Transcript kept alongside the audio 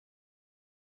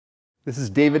This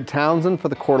is David Townsend for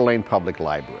the Coeur d'Alene Public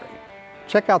Library.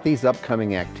 Check out these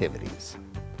upcoming activities.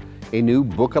 A new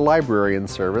Book-A-Librarian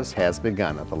service has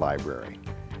begun at the library.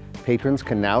 Patrons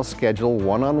can now schedule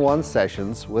one-on-one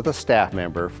sessions with a staff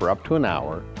member for up to an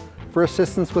hour for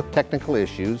assistance with technical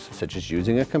issues such as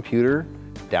using a computer,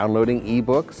 downloading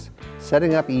ebooks,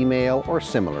 setting up email, or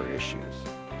similar issues.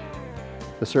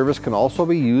 The service can also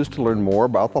be used to learn more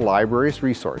about the library's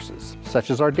resources, such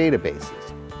as our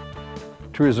databases.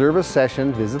 To reserve a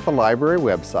session, visit the library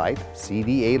website,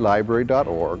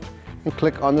 CDA-Library.org, and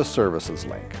click on the Services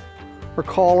link, or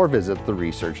call or visit the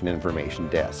Research and Information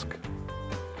Desk.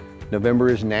 November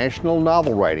is National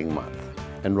Novel Writing Month,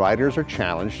 and writers are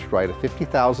challenged to write a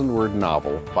 50,000-word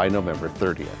novel by November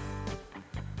 30th.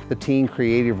 The Teen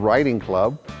Creative Writing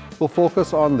Club will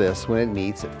focus on this when it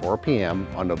meets at 4 p.m.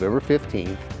 on November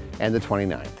 15th and the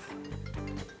 29th.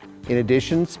 In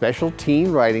addition, special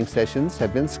teen writing sessions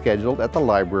have been scheduled at the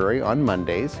library on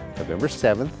Mondays, November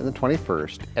 7th and the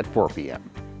 21st at 4 p.m.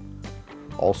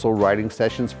 Also, writing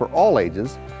sessions for all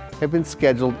ages have been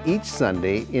scheduled each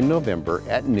Sunday in November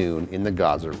at noon in the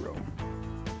Gaza Room.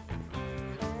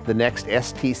 The next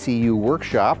STCU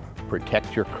workshop,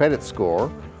 Protect Your Credit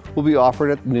Score, will be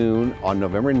offered at noon on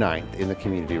November 9th in the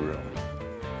Community Room.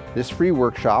 This free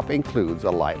workshop includes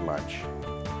a light lunch.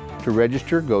 To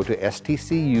register, go to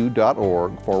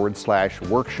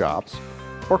stcu.org/workshops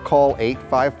or call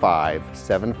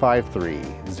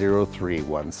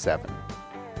 855-753-0317.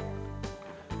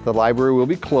 The library will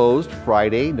be closed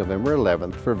Friday, November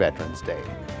 11th for Veterans Day.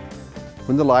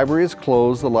 When the library is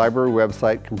closed, the library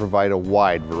website can provide a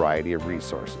wide variety of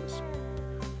resources.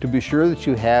 To be sure that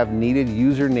you have needed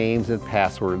usernames and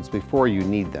passwords before you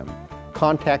need them,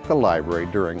 contact the library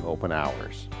during open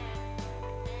hours.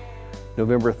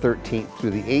 November 13th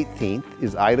through the 18th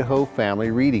is Idaho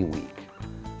Family Reading Week.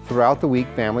 Throughout the week,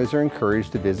 families are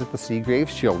encouraged to visit the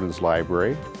Seagraves Children's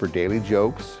Library for daily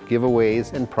jokes,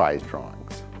 giveaways, and prize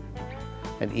drawings.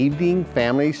 An evening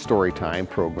family storytime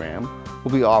program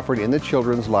will be offered in the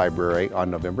Children's Library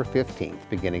on November 15th,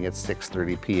 beginning at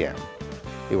 6:30 p.m.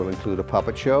 It will include a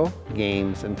puppet show,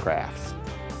 games, and crafts.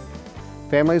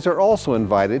 Families are also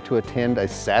invited to attend a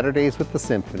Saturdays with the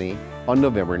Symphony on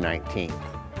November 19th.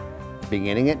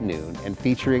 Beginning at noon and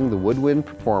featuring the woodwind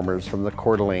performers from the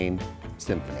Coeur d'Alene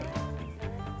Symphony.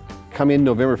 Come in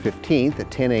November 15th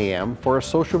at 10 a.m. for a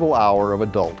sociable hour of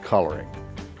adult coloring.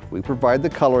 We provide the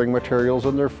coloring materials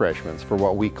and the refreshments for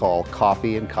what we call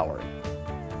coffee and coloring.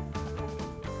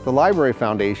 The Library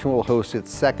Foundation will host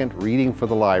its second Reading for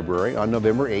the Library on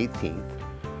November 18th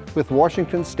with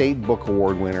Washington State Book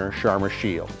Award winner Sharma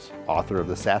Shields, author of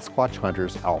the Sasquatch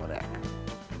Hunter's Almanac.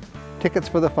 Tickets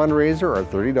for the fundraiser are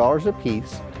 $30 a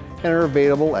piece and are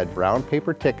available at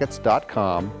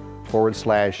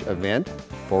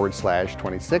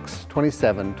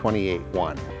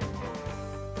brownpapertickets.com/event/26-27-28-1.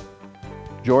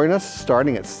 Join us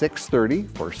starting at 6:30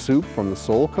 for soup from the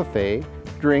Soul Cafe,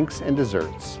 drinks, and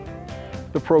desserts.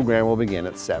 The program will begin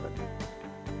at 7.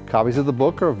 Copies of the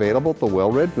book are available at the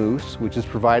Well-Read Moose, which is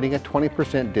providing a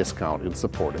 20% discount in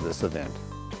support of this event.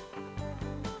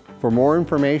 For more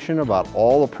information about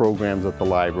all the programs at the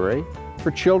library,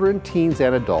 for children, teens,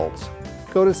 and adults,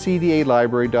 go to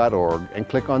cda-library.org and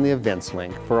click on the events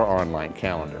link for our online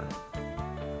calendar.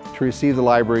 To receive the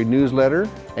library newsletter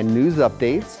and news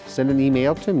updates, send an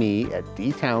email to me at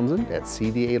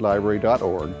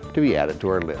dtownsend@cda-library.org to be added to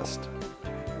our list.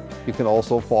 You can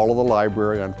also follow the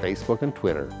library on Facebook and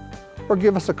Twitter, or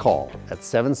give us a call at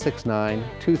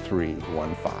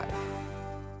 769-2315.